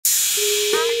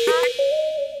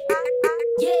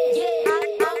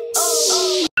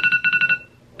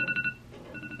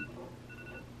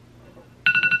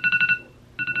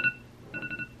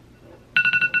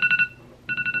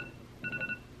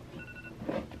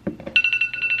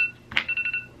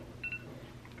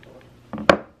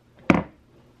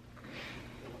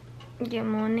Good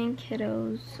morning,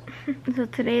 kiddos. So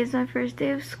today is my first day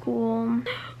of school.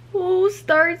 Who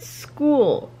starts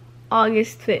school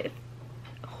August 5th?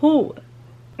 Who?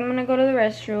 I'm gonna go to the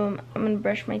restroom. I'm gonna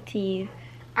brush my teeth.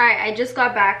 Alright, I just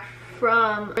got back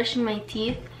from brushing my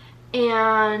teeth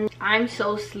and I'm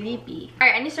so sleepy.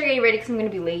 Alright, I need to start getting ready because I'm gonna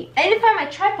be late. I need to find my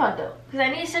tripod though, because I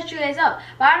need to set you guys up.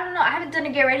 But I don't know, I haven't done a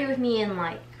get ready with me in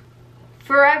like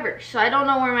forever, so I don't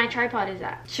know where my tripod is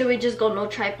at. Should we just go no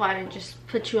tripod and just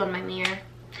put you on my mirror?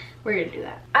 We're gonna do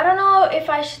that. I don't know if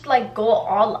I should like go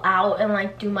all out and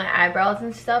like do my eyebrows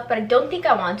and stuff, but I don't think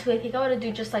I want to. I think I want to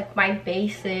do just like my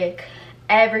basic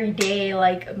everyday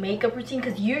like makeup routine,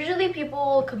 because usually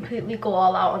people completely go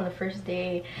all out on the first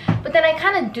day, but then I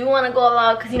kind of do want to go all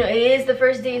out because, you know, it is the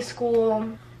first day of school.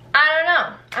 I don't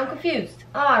know, I'm confused.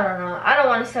 I don't know, I don't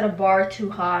want to set a bar too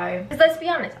high, because let's be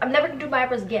honest, I'm never gonna do my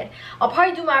eyebrows again. I'll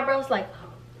probably do my eyebrows like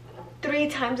 3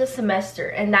 times a semester,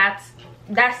 and that's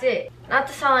it. Not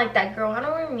to sound like that girl, I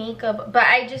don't wear makeup, but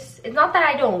it's not that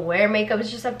I don't wear makeup,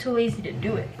 it's just I'm too lazy to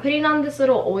do it. Putting on this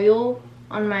little oil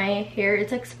on my hair,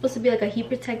 it's like supposed to be like a heat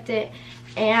protectant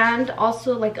and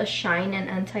also like a shine and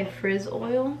anti-frizz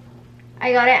oil.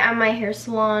 I got it at my hair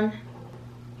salon.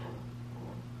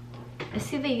 I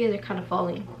see that you guys are kind of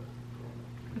falling.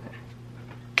 Okay.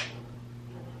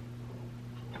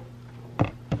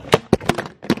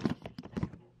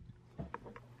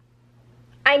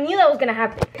 I knew that was gonna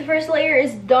happen. The first layer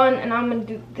is done and I'm gonna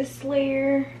do this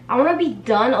layer. I wanna be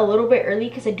done a little bit early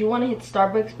because I do wanna hit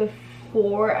Starbucks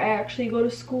before I actually go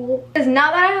to school. Because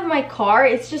now that I have my car,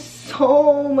 it's just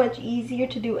so much easier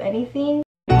to do anything.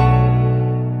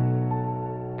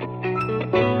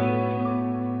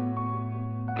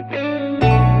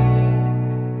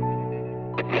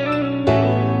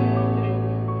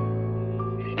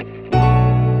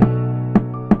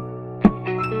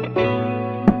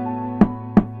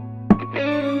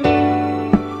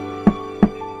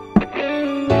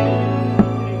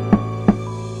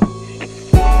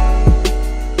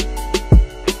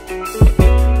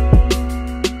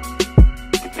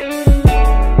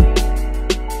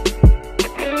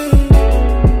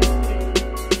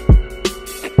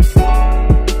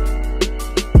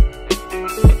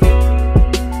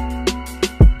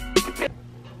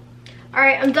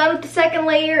 Alright, I'm done with the second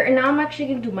layer, and now I'm actually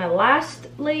going to do my last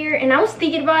layer. And I was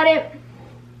thinking about it,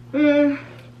 and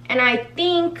I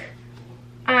think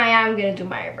I am going to do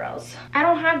my eyebrows. I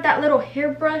don't have that little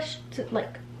hairbrush to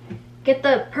like get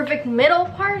the perfect middle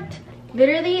part.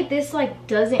 Literally, this like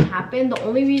doesn't happen. The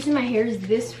only reason my hair is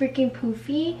this freaking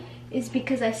poofy is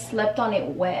because I slept on it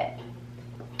wet.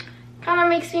 Kind of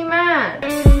makes me mad.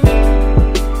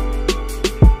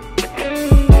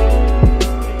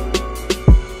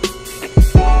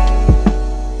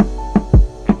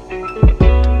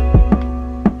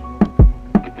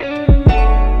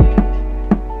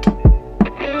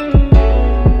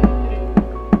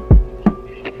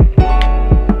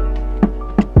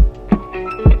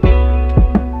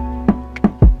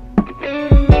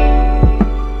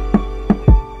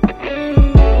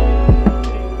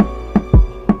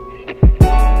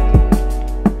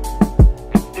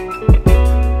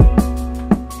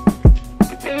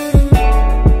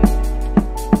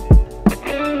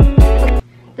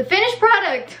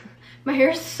 My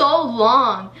hair is so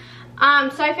long.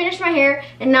 So I finished my hair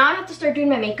and now I have to start doing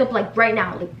my makeup like right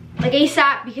now, like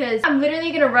ASAP, because I'm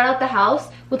literally gonna run out the house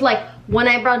with like 1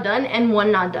 eyebrow done and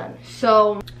 1 not done.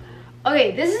 So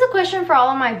okay, this is a question for all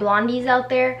of my blondies out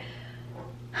there.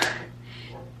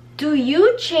 Do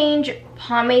you change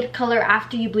pomade color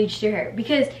after you bleached your hair?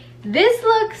 Because this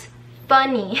looks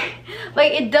funny.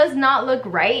 Like, it does not look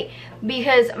right,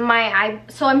 because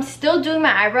so I'm still doing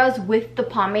my eyebrows with the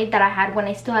pomade that I had when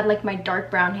I still had like my dark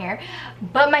brown hair,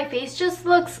 but my face just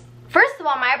looks, first of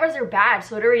all, my eyebrows are bad,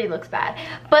 so it already looks bad,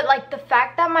 but like the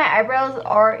fact that my eyebrows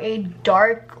are a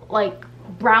dark like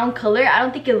brown color, I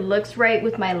don't think it looks right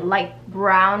with my light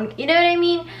brown, you know what I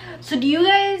mean? So do you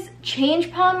guys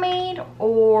change pomade,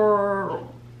 or,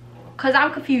 because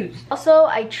I'm confused. Also,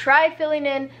 I tried filling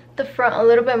in the front a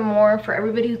little bit more for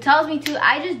everybody who tells me to.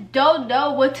 I just don't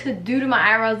know what to do to my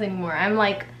eyebrows anymore. I'm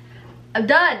like, I'm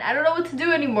done. I don't know what to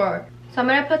do anymore. So I'm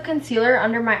gonna put concealer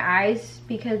under my eyes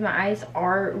because my eyes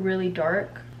are really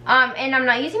dark. And I'm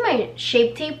not using my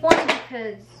Shape Tape one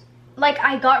because like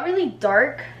I got really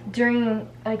dark during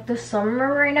like the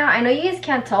summer right now. I know you guys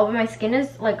can't tell, but my skin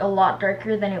is like a lot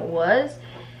darker than it was.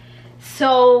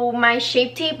 So my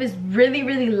Shape Tape is really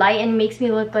light and makes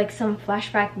me look like some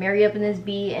flashback Mary up in this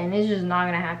bee, and it's just not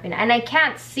gonna happen. And I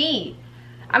can't see.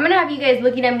 I'm gonna have you guys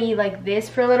looking at me like this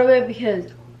for a little bit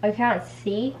because I can't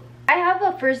see. I have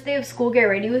a first day of school get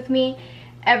ready with me,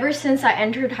 ever since I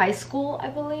entered high school, I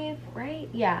believe, right?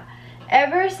 Yeah.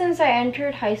 Ever since I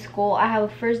entered high school, I have a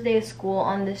first day of school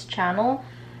on this channel.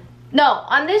 No,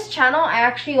 on this channel, I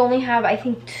actually only have, I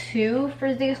think, 2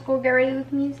 first day of school get ready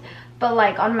with me's. But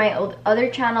like on my other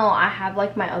channel, I have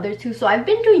like my other 2. So I've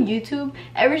been doing YouTube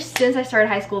ever since I started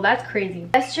high school. That's crazy.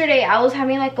 Yesterday, I was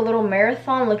having like a little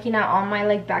marathon looking at all my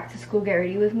like back to school get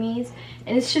ready with me's.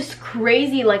 And it's just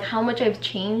crazy like how much I've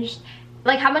changed.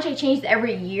 Like how much I changed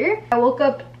every year. I woke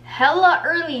up hella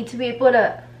early to be able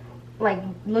to like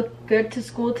look good to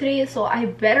school today, so I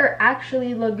better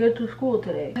actually look good to school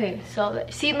today. Okay, so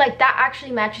see, like that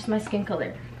actually matches my skin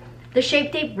color. The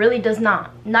Shape Tape really does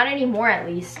not anymore, at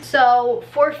least. So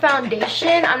for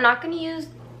foundation, I'm not gonna use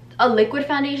a liquid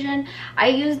foundation. I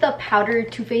use the powder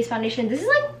Too Faced foundation. This is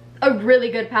like a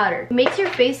really good powder. It makes your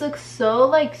face look so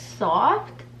like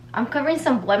soft. I'm covering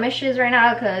some blemishes right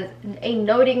now because ain't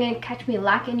nobody gonna catch me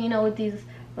lacking, you know, with these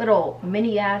little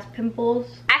mini ass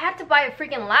pimples. I had to buy a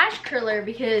freaking lash curler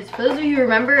because for those of you who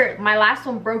remember, my last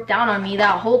one broke down on me.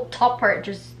 That whole top part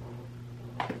just,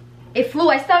 it flew.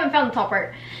 I still haven't found the top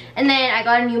part. And then I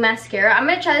got a new mascara. I'm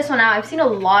gonna try this one out. I've seen a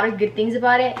lot of good things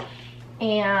about it,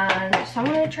 and so I'm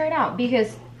gonna try it out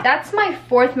because that's my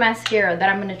 4th mascara that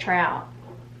I'm gonna try out.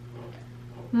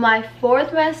 My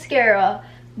 4th mascara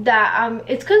that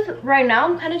it's because right now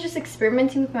I'm kind of just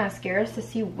experimenting with mascaras to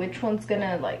see which one's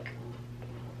gonna like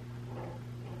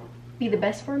be the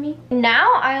best for me.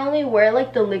 Now I only wear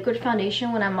like the liquid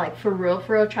foundation when I'm like for real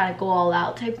trying to go all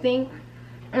out type thing,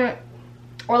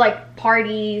 or like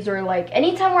parties, or like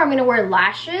anytime where I'm gonna wear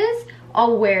lashes,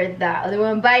 I'll wear that other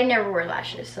one. But I never wear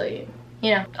lashes, so you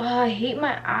know. Oh, I hate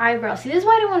my eyebrows. See, this is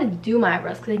why I didn't want to do my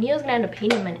eyebrows, because I knew I was gonna end up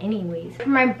painting them anyways. For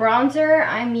my bronzer,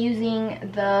 I'm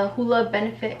using the Hoola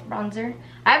Benefit bronzer.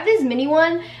 I have this mini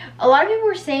one. A lot of people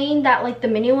were saying that like the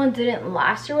mini one didn't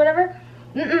last or whatever.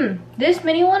 This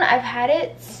mini one, I've had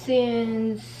it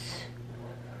since,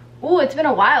 oh, it's been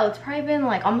a while. It's probably been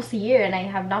like almost a year, and I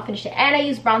have not finished it. And I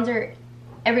use bronzer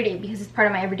every day because it's part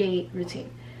of my everyday routine.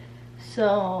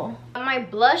 So my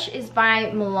blush is by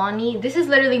Milani. This is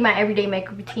literally my everyday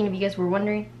makeup routine, if you guys were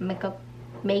wondering. Makeup.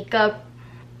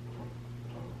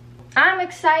 I'm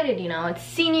excited, you know, it's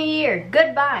senior year.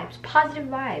 Good vibes, positive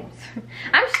vibes.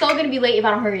 I'm still gonna be late if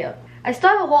I don't hurry up. I still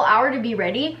have a whole hour to be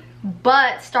ready,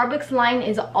 but Starbucks line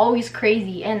is always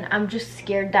crazy, and I'm just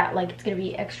scared that like it's gonna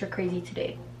be extra crazy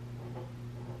today.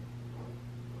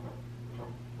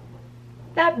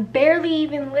 That barely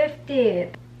even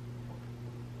lifted.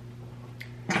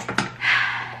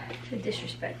 The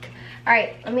disrespect.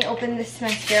 Alright, let me open this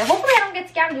mascara. Hopefully I don't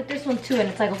get scammed with this one too, and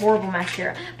it's like a horrible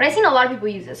mascara. But I've seen a lot of people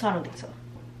use it, so I don't think so.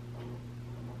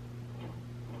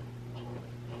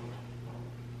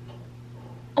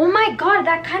 Oh my god,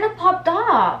 that kind of popped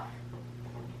off.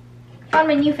 Found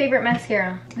my new favorite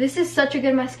mascara. This is such a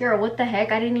good mascara. What the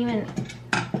heck? I didn't even...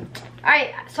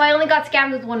 Alright, so I only got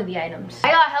scammed with one of the items.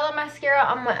 I got hella mascara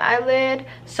on my eyelid,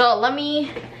 so let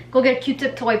me go get a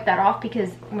Q-tip to wipe that off because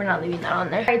we're not leaving that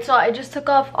on there. Alright, so I just took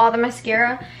off all the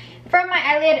mascara from my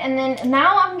eyelid, and then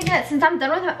now I'm gonna, since I'm done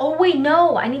with it, oh wait,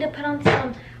 no, I need to put on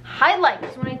some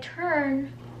highlights. When I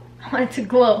turn, I want it to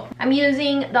glow. I'm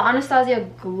using the Anastasia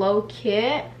Glow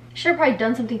Kit. Should have probably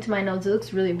done something to my nose. It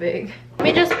looks really big. Let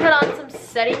me just put on some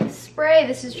setting spray.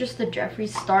 This is just the Jeffree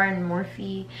Star and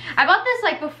Morphe. I bought this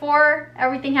like before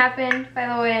everything happened,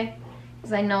 by the way,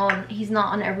 because I know he's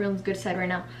not on everyone's good side right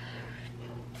now.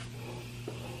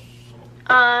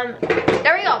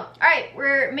 There we go. All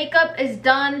right, makeup is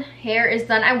done, hair is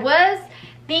done. I was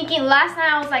thinking last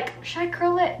night, I was like, should I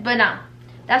curl it? But nah,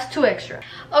 that's too extra.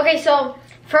 Okay, so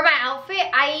for my outfit,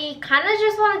 I kind of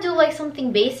just want to do like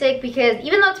something basic because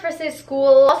even though it's first day of school,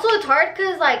 also it's hard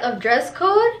because like of dress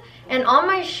code, and all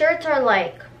my shirts are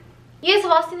like, you guys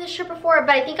have all seen this shirt before,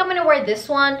 but I think I'm gonna wear this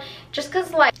one just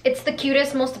because like it's the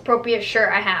cutest, most appropriate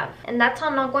shirt I have. And that's how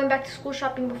I'm not going back to school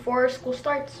shopping before school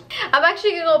starts. I'm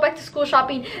actually gonna go back to school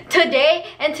shopping today,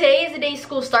 and today is the day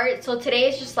school starts. So today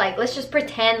is just like, let's just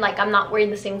pretend like I'm not wearing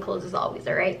the same clothes as always,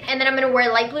 alright? And then I'm gonna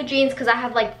wear light blue jeans because I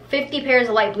have like 50 pairs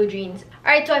of light blue jeans.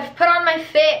 Alright, so I've put on my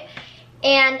fit,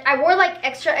 and I wore like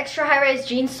extra high-rise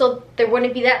jeans so there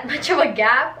wouldn't be that much of a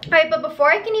gap. Alright, but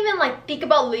before I can even like think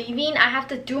about leaving, I have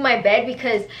to do my bed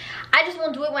because I just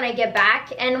won't do it when I get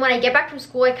back. And when I get back from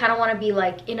school, I kind of want to be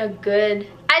like in a good,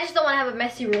 I just don't want to have a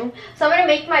messy room. So I'm gonna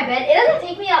make my bed. It doesn't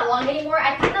take me that long anymore.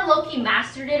 I kind of low-key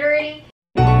mastered it already.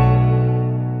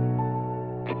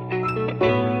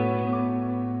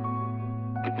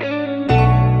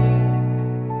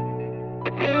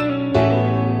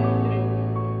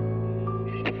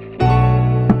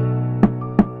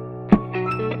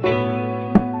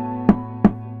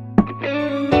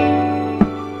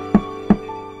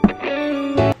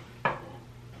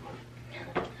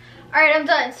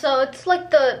 Yeah, so it's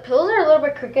like the pillows are a little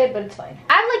bit crooked, but it's fine.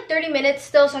 I have like 30 minutes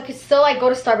still, so I could still like go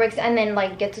to Starbucks and then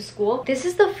like get to school. This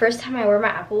is the first time I wear my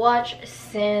Apple Watch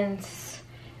since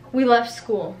we left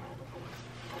school.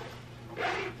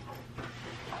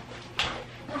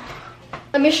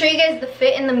 Let me show you guys the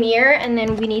fit in the mirror, and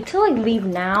then we need to like leave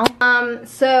now.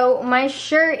 So my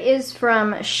shirt is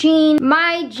from Shein.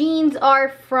 My jeans are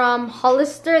from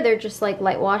Hollister. They're just like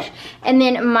light wash. And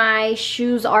then my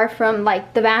shoes are from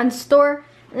like the Vans store.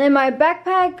 And then my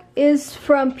backpack is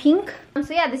from Pink.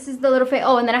 So yeah, this is the little fit.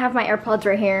 Oh, and then I have my AirPods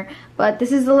right here. But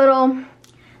this is a little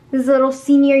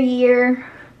senior year.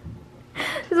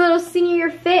 This little senior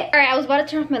year fit. All right, I was about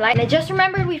to turn off my light, and I just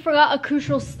remembered we forgot a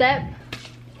crucial step.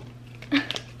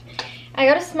 I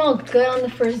gotta smell good on the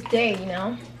first day, you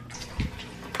know?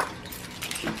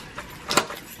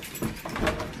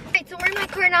 Alright, so we're in my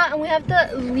car now and we have to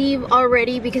leave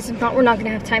already because if not, we're not gonna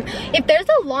have time. If there's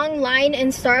a long line in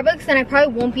Starbucks, then I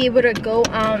probably won't be able to go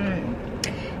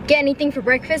get anything for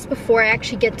breakfast before I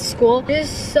actually get to school. It is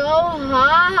so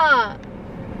hot.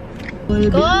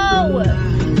 Go!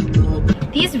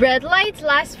 These red lights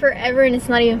last forever and it's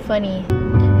not even funny.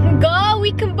 Go,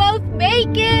 we can both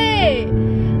make it!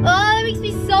 Oh, that makes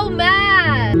me so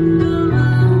mad.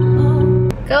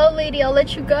 Go, lady, I'll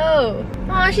let you go.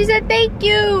 Oh, she said thank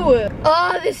you.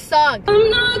 Oh, this song. I'm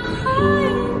not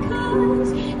crying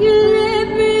 'cause you left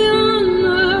me on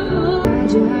my own.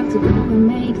 Why'd you have to go and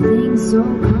make things so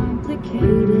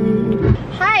complicated?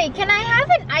 Hi, can I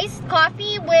have an iced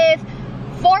coffee with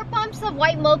 4 pumps of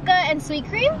white mocha and sweet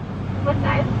cream? What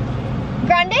size?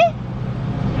 Grande?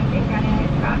 Okay, grande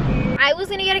iced coffee. I was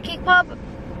gonna get a cake pop,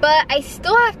 but I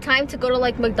still have time to go to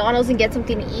like McDonald's and get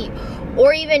something to eat,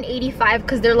 or even 85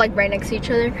 because they're like right next to each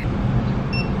other.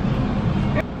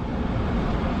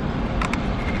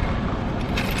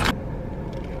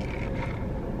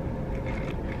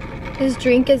 This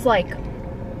drink is like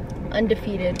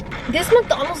undefeated. This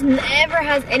McDonald's never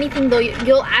has anything though.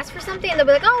 You'll ask for something and they'll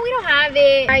be like, oh, we don't have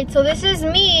it. All right, so this is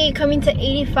me coming to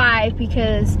 85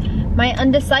 because my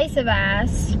undecisive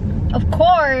ass, of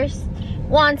course,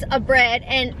 wants a bread.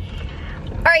 And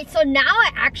all right, so now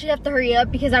I actually have to hurry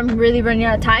up because I'm really running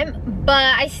out of time, but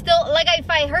I still, like, if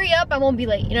I hurry up I won't be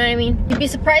late, you know what I mean? You'd be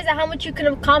surprised at how much you can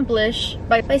accomplish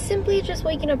by simply just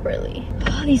waking up early.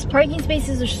 Oh, these parking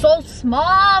spaces are so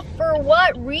small. For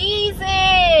what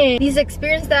reason? These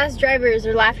experienced ass drivers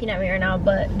are laughing at me right now,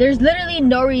 but there's literally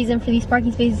no reason for these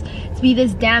parking spaces to be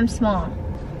this damn small.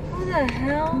 What the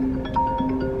hell?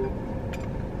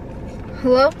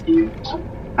 Hello?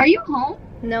 Are you home?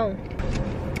 No.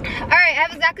 Alright, I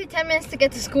have exactly 10 minutes to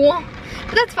get to school,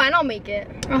 but that's fine, I'll make it.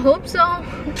 I hope so.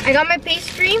 I got my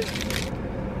pastry.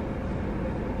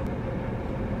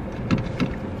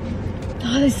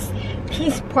 Oh,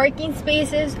 these parking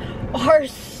spaces are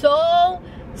so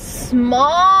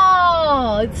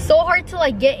small. It's so hard to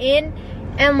like get in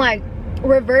and like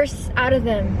reverse out of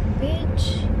them.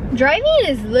 Bitch. Driving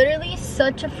is literally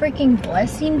such a freaking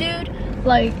blessing, dude.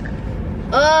 Like,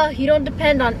 you don't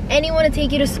depend on anyone to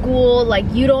take you to school. Like,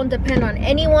 you don't depend on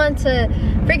anyone to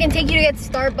freaking take you to get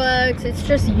Starbucks. It's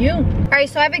just you. All right,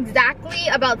 so I have exactly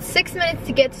about 6 minutes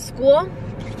to get to school. All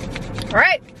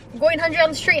right, I'm going 100 on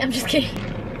the street. I'm just kidding.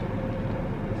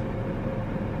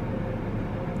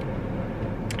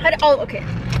 Oh, okay.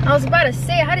 I was about to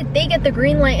say, how did they get the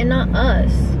green light and not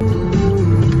us?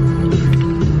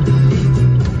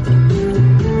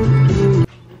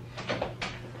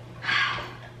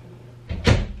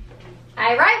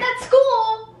 I arrived at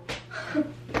school.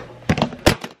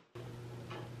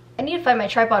 I need to find my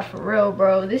tripod for real,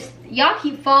 bro. Y'all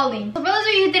keep falling. So for those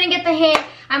of you who didn't get the hint,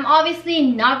 I'm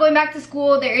obviously not going back to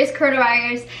school. There is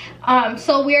coronavirus.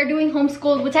 So we are doing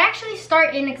homeschooled, which I actually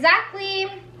start in exactly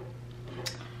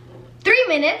 3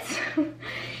 minutes.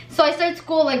 So I start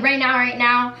school like right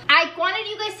now. I wanted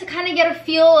you guys to kind of get a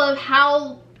feel of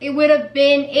how it would have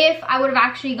been if I would have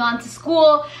actually gone to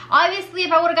school. Obviously,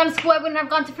 if I would have gone to school, I wouldn't have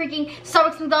gone to freaking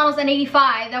Starbucks, McDonald's, and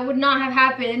 85. That would not have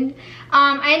happened.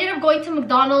 I ended up going to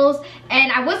McDonald's,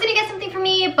 and I was gonna get something for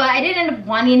me, but I didn't end up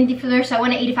wanting anything for there, so I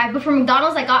went to 85. But for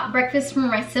McDonald's, I got breakfast for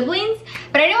my siblings,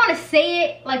 but I didn't want to say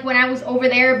it like when I was over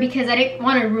there because I didn't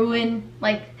want to ruin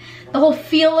like the whole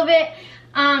feel of it.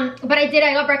 But I did.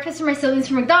 I got breakfast for my siblings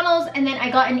from McDonald's, and then I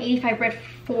got an 85 bread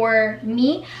for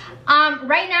me.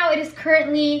 Right now it is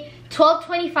currently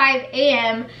 12:25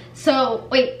 a.m. So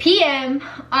wait, p.m.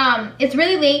 It's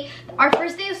really late. Our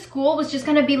first day of school was just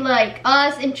gonna be like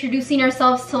us introducing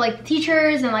ourselves to like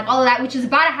teachers and like all of that, which is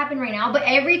about to happen right now. But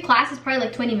every class is probably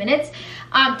like 20 minutes.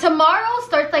 Tomorrow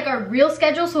starts like our real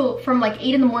schedule, so from like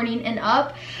 8 in the morning and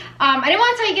up. I didn't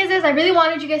want to tell you guys this. I really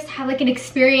wanted you guys to have like an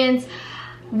experience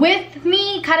with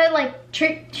me kind of like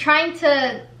trying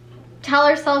to tell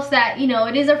ourselves that, you know,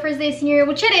 it is our first day of senior year,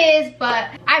 which it is, but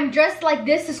I'm dressed like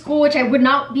this to school, which I would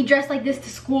not be dressed like this to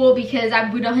school because I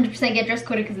would 100% get dress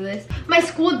coded because of this. My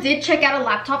school did check out a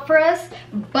laptop for us,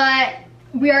 but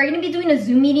we are going to be doing a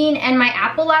Zoom meeting, and my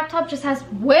Apple laptop just has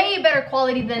way better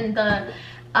quality than the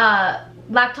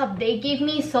laptop they gave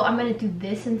me, so I'm going to do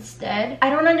this instead. I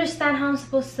don't understand how I'm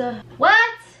supposed to... What?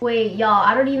 Wait, y'all,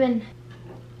 I don't even...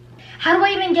 How do I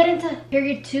even get into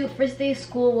period 2, first day of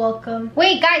school, welcome?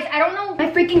 Wait, guys, I don't know.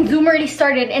 My freaking Zoom already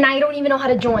started and I don't even know how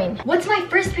to join. What's my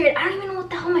first period? I don't even know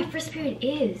what the hell my first period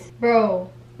is. Bro,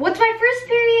 what's my first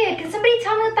period? Can somebody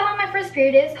tell me what the hell my first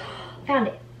period is? Found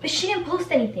it. But she didn't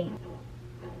post anything.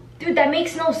 Dude, that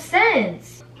makes no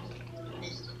sense.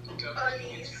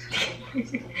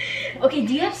 Okay,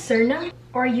 do you have Cerna?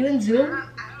 Or are you in Zoom?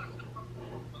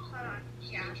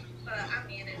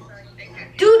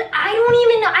 Dude, I don't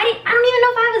even know. I don't even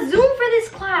know if I have a Zoom for this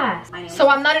class. So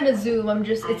I'm not in a Zoom. I'm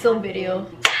just, it's a video.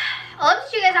 I'll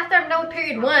update you guys after I'm done with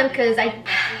period 1 because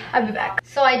I'll be back.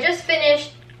 So I just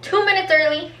finished 2 minutes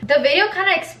early. The video kind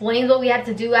of explains what we had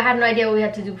to do. I had no idea what we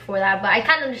had to do before that, but I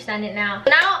kind of understand it now.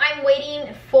 Now I'm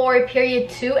waiting for period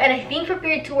 2, and I think for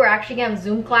period 2 we're actually gonna have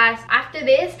Zoom class. After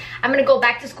this, I'm gonna go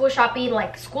back to school shopping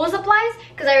like school supplies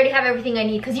because I already have everything I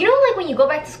need. Because you know, like when you go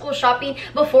back to school shopping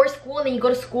before school and then you go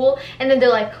to school and then they're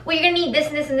like, well, you're gonna need this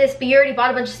and this and this, but you already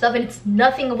bought a bunch of stuff and it's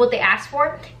nothing of what they asked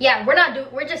for. Yeah, we're not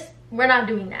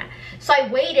doing that. So I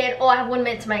waited. Oh, I have 1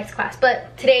 minute to my next class,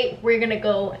 but today we're gonna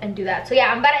go and do that. So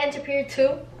yeah, I'm about to enter period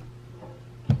 2.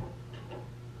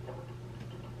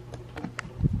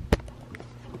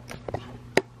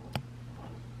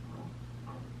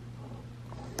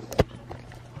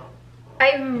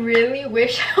 I really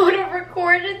wish I would have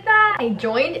recorded that. I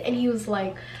joined and he was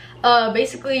like,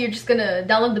 basically you're just gonna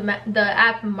download the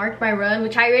app Mark My Run,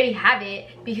 which I already have it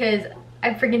because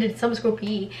I freaking did summer school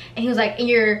PE. And he was like, and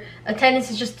your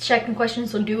attendance is just checking questions,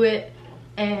 so do it.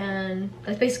 And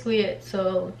that's basically it.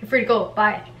 So you're free to go,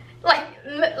 bye. Like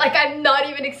I'm not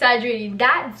even exaggerating.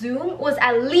 That Zoom was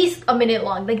at least a minute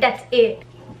long. Like that's it.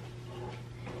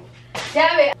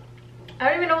 Damn it. I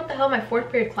don't even know what the hell my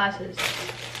 4th period class is.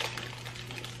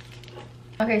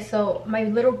 Okay, so my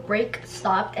little break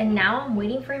stopped and now I'm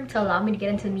waiting for him to allow me to get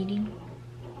into the meeting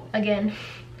again.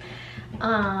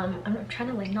 I'm trying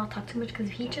to like not talk too much because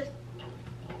he just...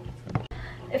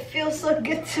 It feels so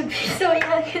good to be so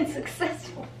young and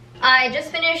successful. I just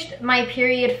finished my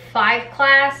period 5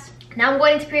 class. Now I'm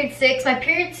going into period 6. My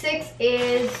period 6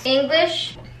 is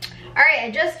English. Alright,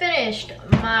 I just finished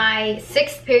my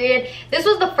 6th period. This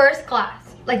was the first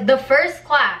class. Like the first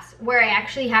class where I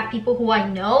actually have people who I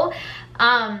know.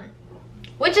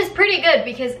 Which is pretty good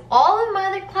because all of my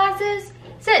other classes,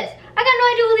 sis, I got no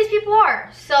idea who these people are.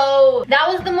 So that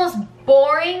was the most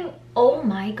boring. Oh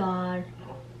my god,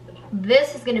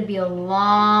 this is gonna be a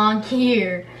long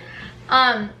year.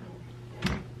 I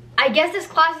guess this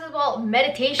class is about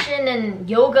meditation and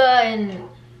yoga, and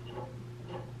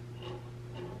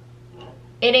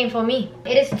it ain't for me.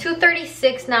 It is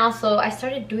 2:36 now, so I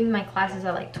started doing my classes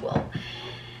at like 12.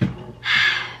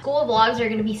 School vlogs are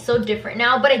gonna be so different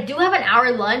now, but I do have an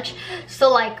hour lunch, so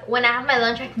like when I have my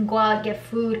lunch I can go out, get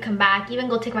food, come back, even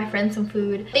go take my friends some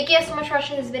food. Thank you guys so much for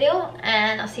watching this video,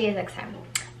 and I'll see you guys next time.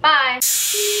 Bye.